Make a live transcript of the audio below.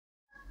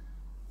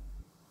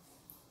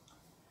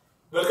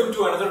Welcome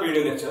to another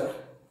video lecture.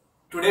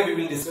 Today we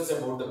will discuss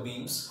about the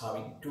beams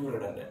having two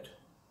redundant.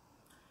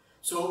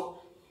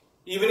 So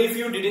even if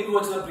you didn't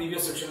watch the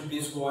previous section,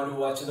 please go and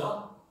watch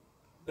the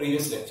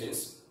previous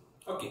lectures.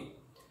 Okay.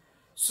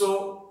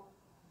 So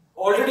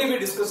already we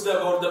discussed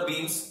about the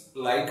beams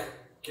like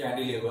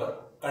cantilever,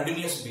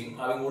 continuous beam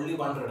having only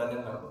one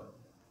redundant member.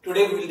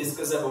 Today we will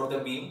discuss about the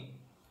beam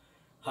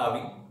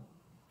having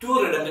two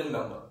redundant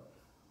member.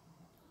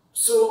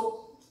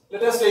 So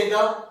let us take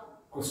the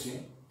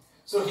question.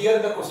 So here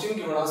the question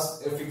given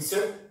us a fixed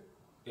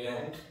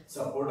end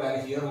support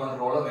and here one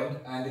roller end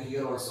and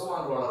here also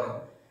one roller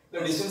end. The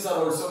distance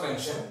are also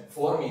mentioned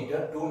 4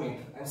 meter, 2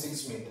 meter and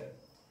 6 meter.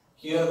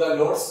 Here the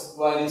loads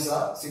values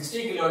are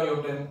 60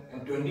 kilonewton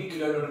and 20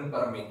 kilonewton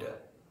per meter.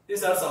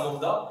 These are some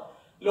of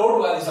the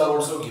load values are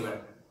also given.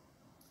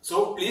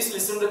 So please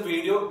listen to the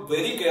video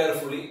very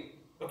carefully.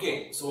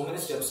 Okay, so many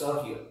steps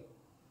are here.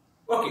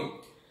 Okay.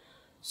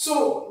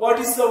 So what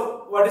is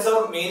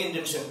our main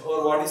intention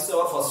or what is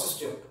our first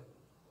step?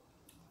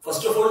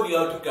 First of all, we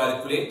have to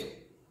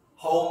calculate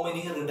how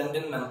many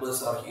redundant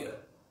members are here.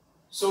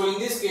 So in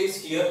this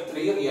case, here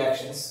 3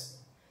 reactions,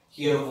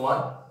 here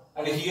 1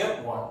 and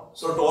here 1.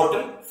 So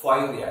total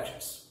 5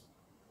 reactions.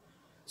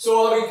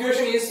 So our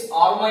equation is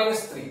R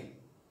minus 3.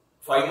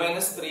 5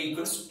 minus 3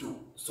 equals 2.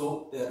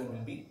 So there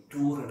will be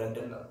 2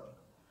 redundant members.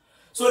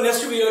 So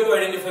next we have to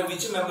identify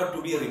which member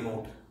to be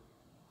removed.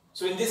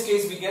 So in this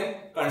case we can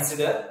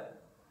consider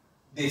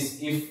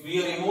this. If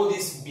we remove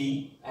this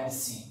B and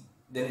C,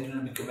 then it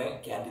will become a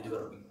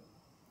cantilever beam.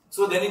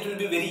 So then it will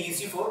be very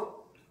easy for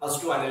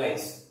us to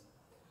analyze.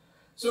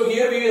 So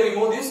here we will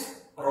remove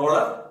this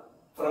roller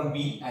from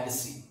B and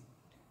C.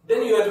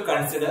 Then you have to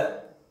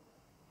consider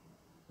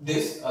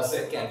this as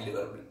a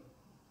cantilever beam.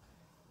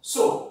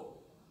 So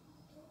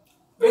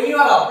when you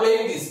are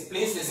applying this,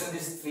 please listen to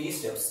these 3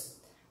 steps.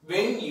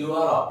 When you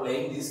are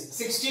applying this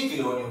 60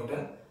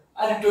 kilonewton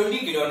and 20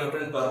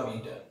 kilonewton per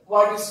meter,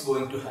 what is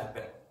going to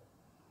happen?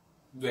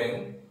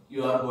 When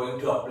you are going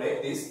to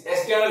apply these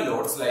external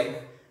loads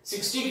like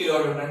 60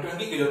 kilonewton and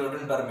 20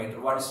 kilonewton per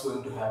meter, what is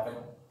going to happen?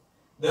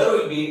 There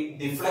will be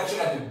deflection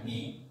at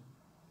B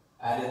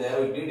and there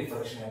will be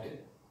deflection at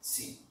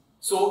C.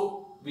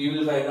 So we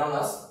will write down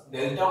as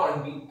delta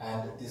 1B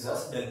and this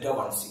as delta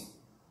 1C.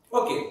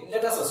 Okay,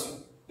 let us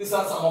assume these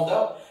are some of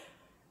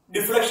the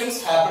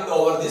deflections happened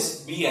over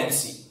this B and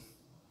C.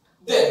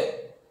 Then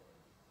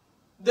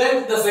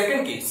the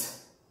second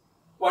case,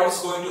 what is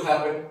going to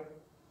happen?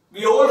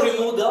 We all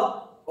remove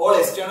all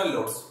external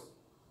loads.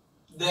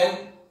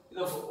 Then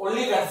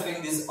only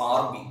considering this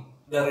RB,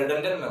 the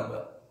redundant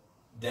member.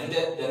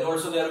 Then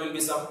also there will be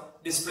some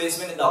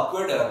displacement in the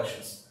upward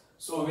directions.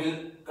 So we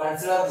will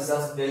consider this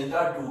as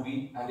delta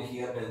 2B and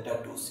here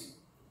delta 2C.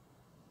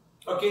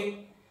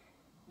 Okay.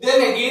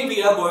 Then again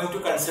we are going to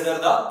consider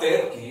the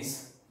third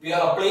case. We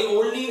are applying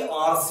only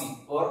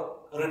RC or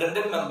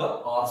redundant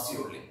member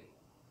RC only.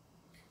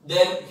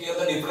 Then here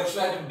the deflection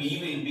at B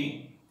will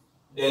be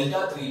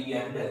delta 3B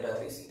and delta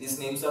 3C. These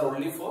names are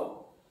only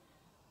for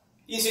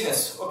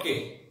easiness.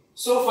 Okay.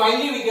 So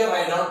finally we can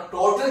write down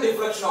total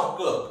deflection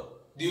occurred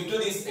due to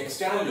these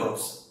external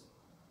loads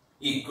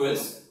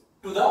equals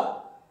to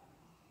the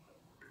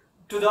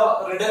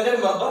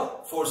redundant member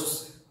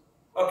forces.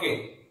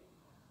 Okay.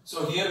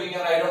 So here we can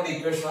write down the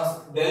equation as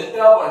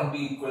delta 1B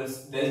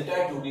equals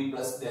delta 2B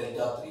plus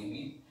delta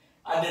 3B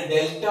and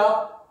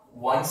delta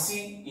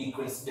 1C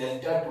equals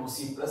delta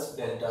 2C plus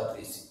delta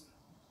 3C.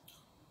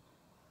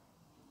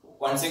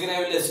 Once again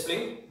I will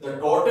explain. The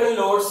total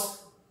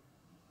loads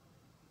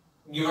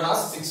given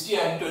us 60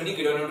 and 20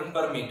 kilonewton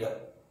per meter.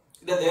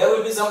 Then there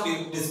will be some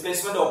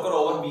displacement occur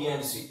over B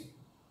and C.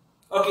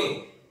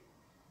 Okay.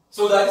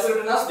 So that is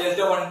written as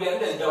delta 1B and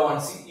delta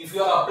 1C. If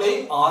you are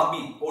applying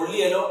RB,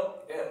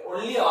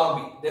 only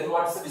RB, then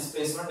what is the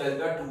displacement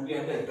delta 2B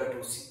and delta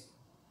 2C?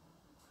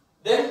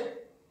 Then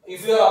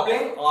if you are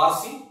applying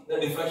RC, the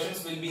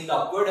deflections will be in the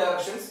upward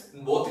directions.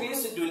 In both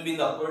cases it will be in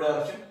the upward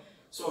direction.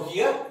 So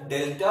here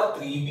delta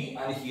 3B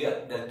and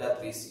here delta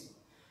 3C.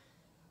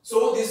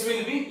 So this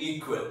will be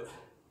equal.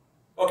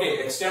 Okay,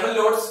 external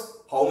loads,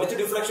 how much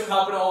deflection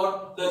happen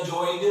over the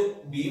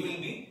joint B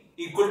will be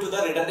equal to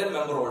the redundant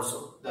member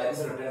also. That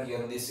is written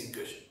here in this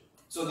equation.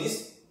 So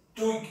these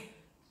two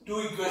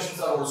equations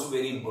are also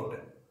very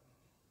important.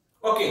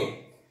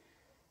 Okay.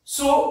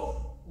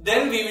 So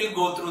then we will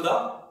go through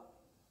the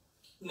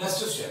next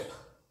step.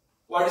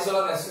 What is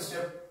our next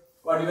step?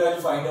 What do we have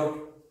to find out?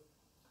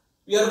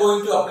 We are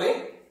going to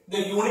apply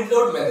the unit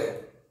load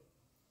method.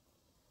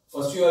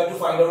 First you have to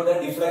find out the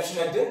deflection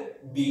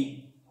at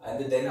B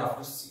and then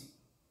after C.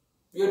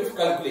 We have to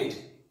calculate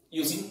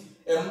using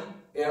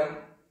M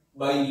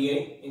by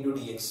EA into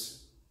dx.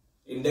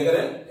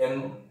 Integral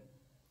M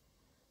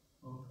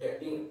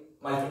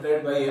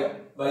multiplied by M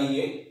by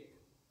EA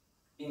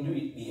into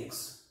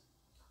dx.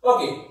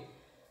 Okay.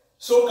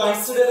 So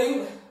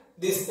considering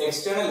this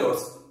external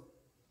loads,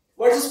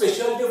 what is the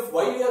specialty of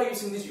why we are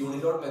using this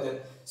unit load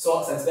method?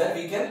 So such that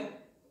we can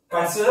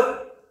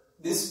consider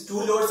these two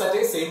loads at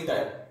the same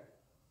time.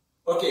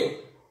 Okay.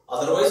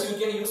 Otherwise, you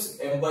can use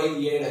M by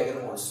EI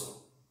diagram also.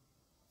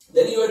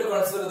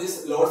 consider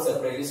this load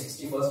separately,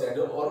 61st and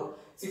or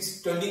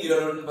 620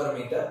 kilonewton per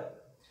meter.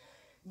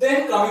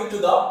 Then coming to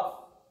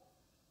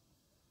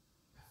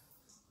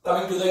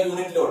the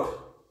unit load.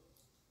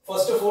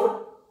 First of all,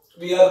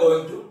 we are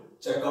going to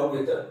check out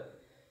with the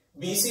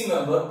BC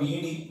member,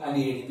 BD and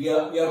AD. We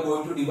are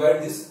going to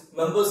divide these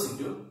members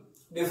into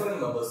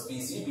different members,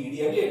 BC,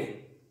 BD and AD.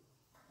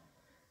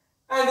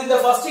 And in the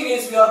first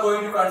case, we are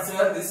going to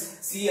consider this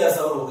C as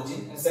our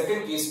origin, and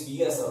second case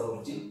B as our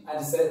origin,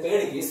 and third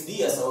case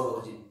D as our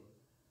origin.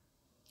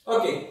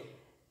 Okay,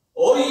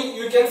 or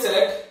you can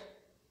select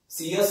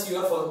C as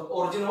your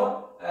origin,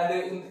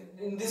 and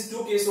in these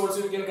two cases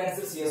also you can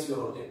consider C as your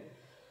origin.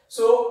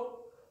 So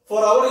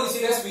for our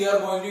easiness, we are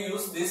going to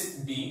use this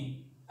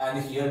B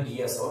and here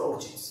D as our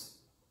origins.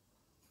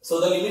 So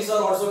the limits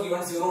are also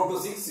given 0 to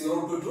 6,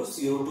 0 to 2,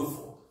 0 to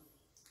 4.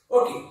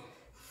 Okay.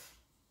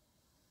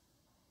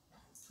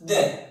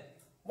 Then,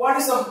 what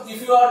is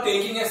if you are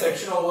taking a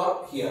section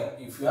over here,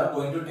 if you are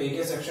going to take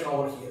a section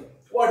over here,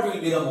 what will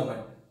be the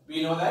moment?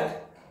 We know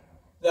that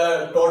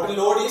the total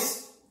load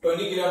is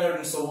 20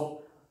 kilonewton,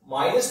 so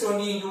minus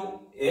 20 into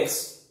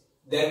x,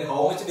 then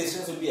how much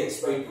distance will be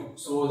x by 2?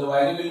 So the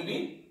value will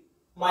be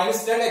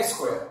minus 10 x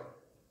square.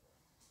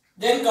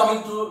 Then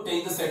coming to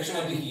take the section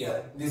at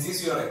here, this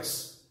is your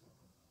x.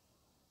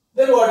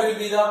 Then what will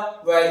be the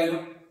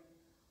value?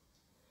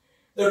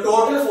 The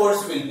total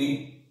force will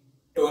be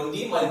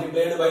 20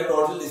 multiplied by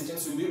total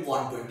distance will be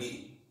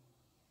 120.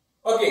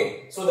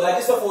 Okay, so that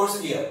is the force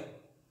here.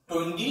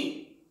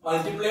 20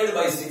 multiplied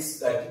by 6,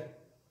 that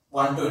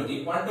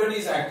 120. 120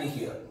 is acting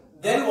here.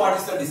 Then what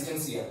is the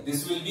distance here?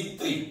 This will be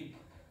 3.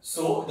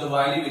 So the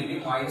value will be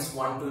minus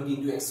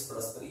 120 into x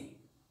plus 3.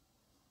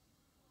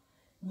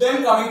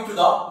 Then coming to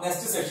the next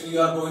section, you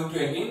are going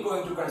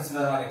to consider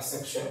our next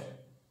section.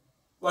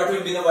 What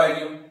will be the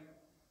value?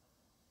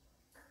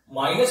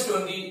 Minus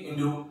 20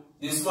 into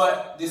this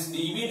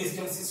dv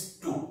distance is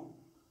 2.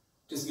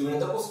 It is given in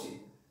the question.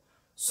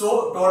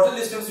 So total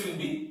distance will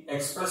be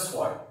x plus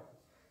 5.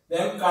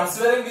 Then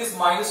considering this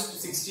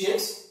minus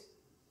 60x,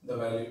 the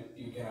value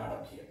you can add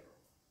up here.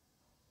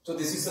 So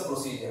this is the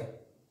procedure.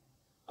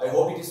 I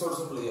hope it is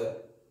also clear.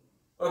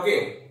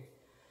 Okay.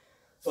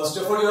 First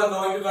of all, you are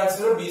going to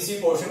consider BC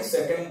portion,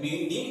 second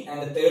BD,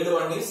 and the third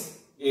one is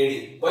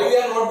AD. Why we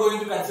are not going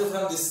to consider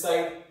from this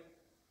side?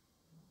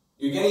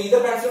 You can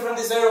either consider from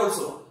this side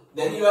also.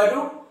 Then you have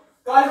to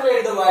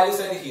calculate the values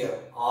at here,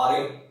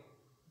 RA,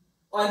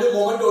 and the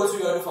moment also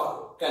you have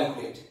to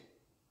calculate.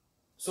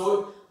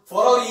 So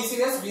for our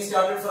easiness, we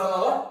started from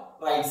our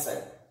right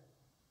side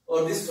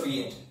or this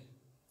free end.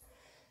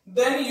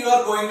 Then you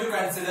are going to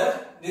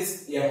consider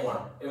this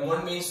M1.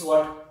 M1 means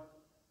what?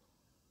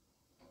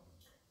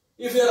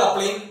 If you are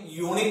applying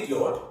unit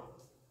load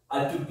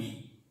at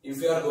B,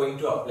 if you are going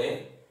to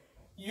apply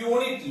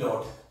unit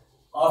load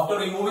after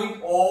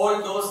removing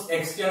all those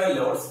external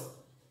loads,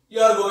 you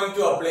are going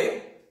to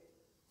apply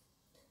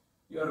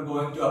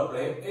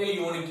a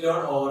unit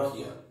load over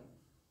here,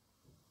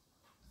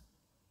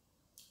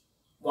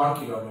 1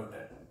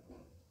 kilonewton.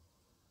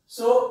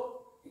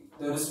 So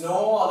there is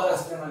no other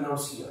external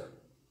loads here.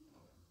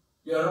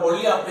 You are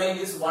only applying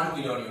this 1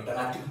 kilonewton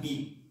at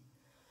B.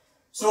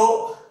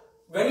 So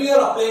when you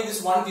are applying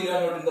this 1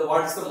 kilonewton,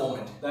 what is the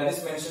moment? That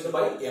is mentioned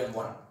by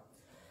M1.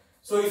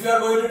 So if you are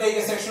going to take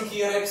a section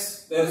here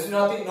x, there is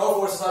nothing, no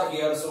forces are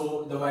here,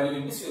 so the value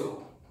will be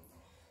 0.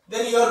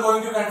 Then you are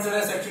going to consider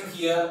a section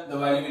here, the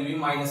value will be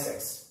minus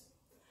x.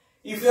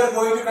 If you are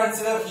going to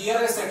consider here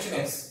a section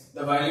x,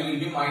 the value will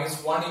be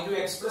minus 1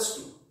 into x plus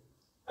 2.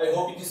 I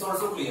hope it is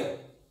also clear.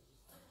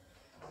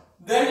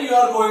 Then you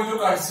are going to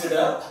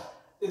consider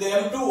the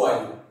M2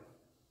 value.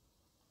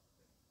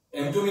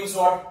 M2 means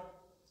what?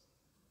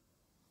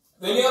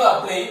 When you are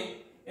applying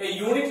a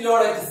unit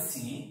load at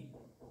C,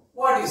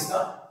 what is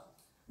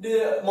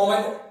the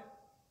moment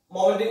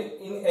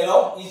in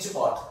along each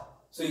part?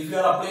 So if you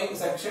are applying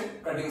section,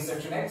 cutting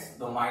section x,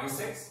 the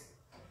minus x,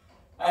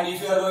 and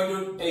if you are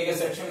going to take a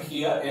section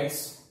here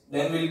x,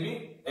 then will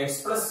be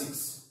x plus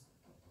 6.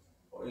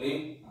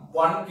 Only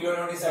 1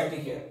 kilonewton is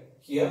acting here.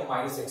 Here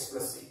minus x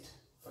plus 8.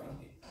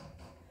 Finally.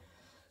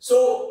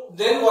 So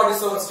then what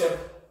is our step?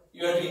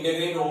 You have to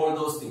integrate all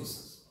those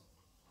things.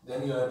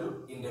 Then you have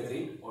to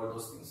integrate all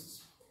those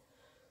things.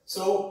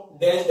 So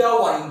delta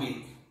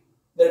 1b,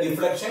 the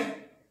deflection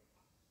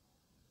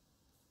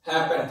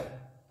happened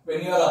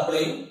when you are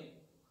applying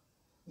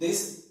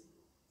this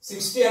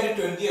 60 and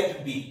 20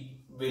 at B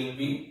will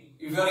be,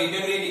 if you are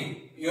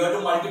integrating, you have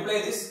to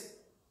multiply this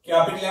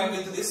capital M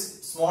with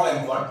this small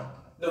m1.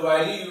 The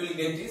value you will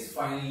get is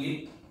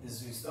finally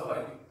this is the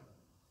value.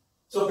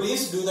 So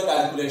please do the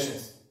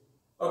calculations.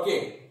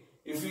 Okay.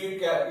 If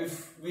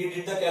we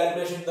did the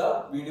calculation,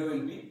 the video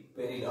will be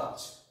very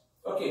large.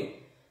 Okay.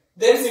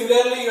 Then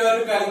similarly, you have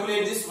to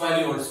calculate this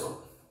value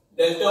also.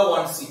 Delta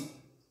 1c.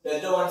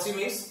 Delta 1c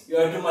means you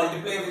have to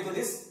multiply with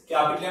this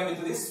capital M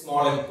with this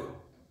small m2.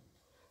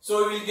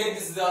 So we will get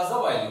this as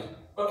the value.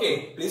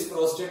 Okay. Please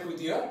cross check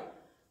with your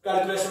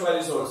calculation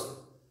values also.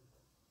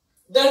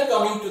 Then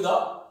coming to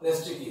the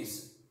next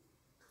case.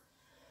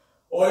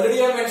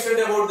 Already I mentioned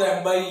about the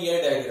M by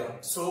EI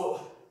diagram. So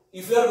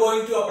if you are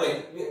going to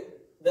apply,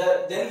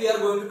 then we are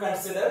going to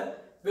consider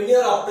when you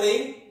are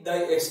applying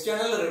the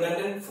external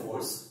redundant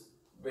force.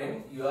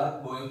 When you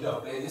are going to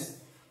apply this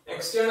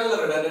external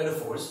redundant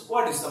force,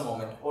 what is the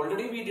moment?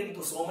 Already we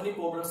did so many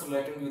problems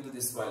related with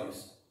these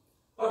values.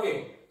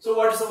 Okay, so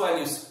what is the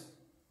values?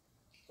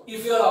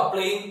 If you are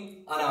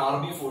applying an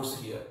RB force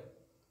here,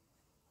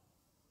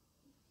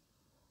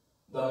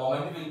 the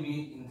moment will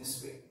be in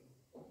this way.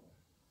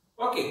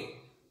 Okay,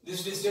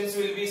 this distance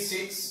will be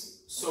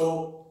 6,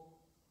 so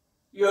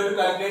you have to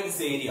calculate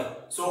this area.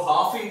 So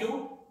half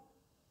into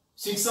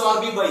 6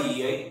 RB by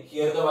EI,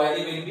 here the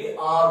value will be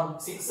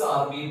 6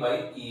 RB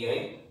by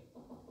EI,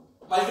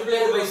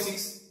 multiplied by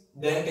 6,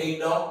 then take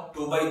down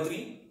 2 by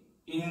 3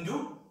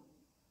 into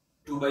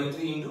 2 by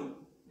 3 into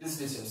this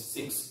distance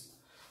 6.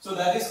 So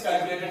that is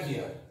calculated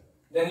here.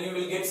 Then you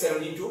will get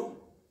 72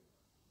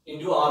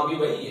 into RB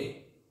by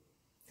EI.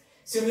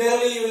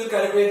 Similarly, you will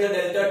calculate the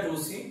delta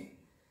 2C.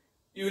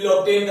 You will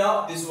obtain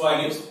these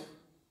values.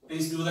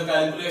 Please do the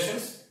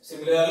calculations.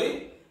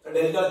 Similarly, the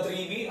delta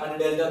 3B and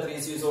delta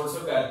 3C is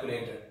also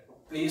calculated.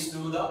 Please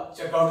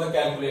check out the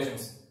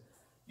calculations.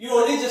 You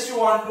only just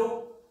want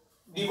to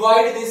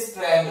divide this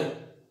triangle.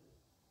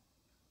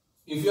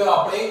 If you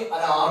are applying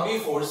an RB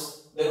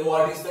force, then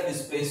what is the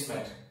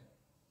displacement?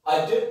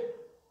 At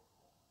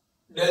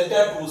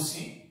delta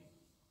 2C,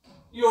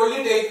 you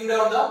only take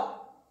down the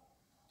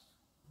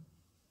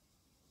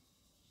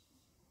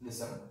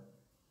listen.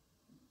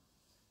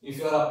 If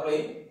you are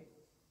applying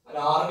an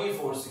RB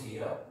force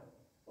here,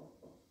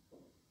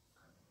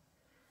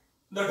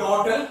 the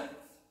total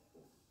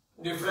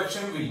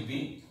deflection will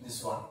be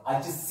this one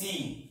at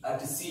C.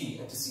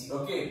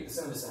 Okay,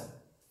 listen.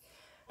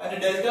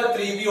 And delta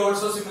 3B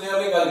also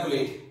similarly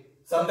calculate.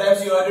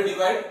 Sometimes you have to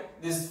divide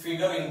this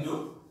figure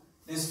into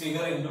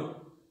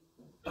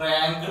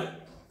triangle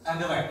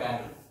and the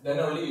rectangle. Then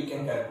only you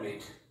can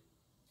calculate.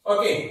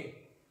 Okay.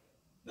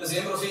 The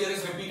same procedure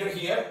is repeated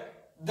here.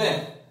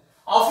 Then,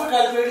 after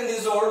calculating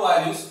these all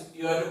values,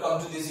 you have to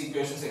come to these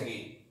equations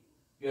again.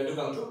 You have to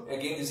come to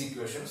these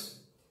equations.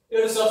 You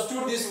have to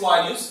substitute these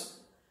values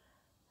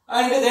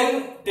and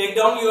then take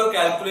down your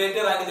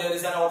calculator, and there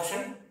is an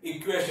option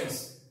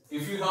equations.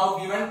 If you have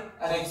given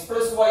an x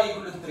plus y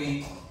equal to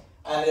 3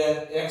 and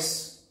then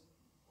x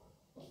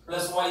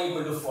plus y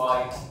equal to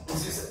 5,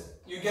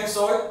 you can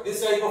solve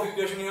this type of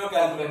equation in your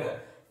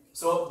calculator.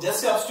 So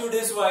just substitute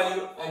this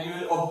value and you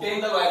will obtain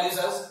the values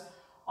as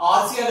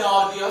RC and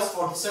RB as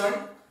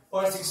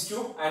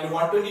 47.62 and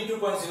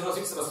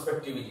 122.06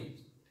 respectively.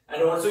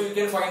 And also you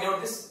can find out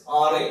this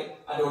RA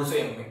and also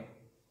MA.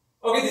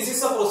 Okay, this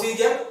is a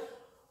procedure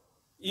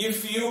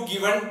if you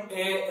given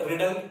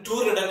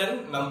two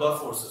redundant member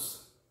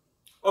forces.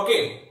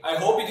 Okay, I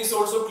hope it is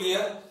also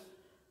clear.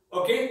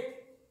 Okay,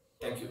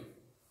 thank you.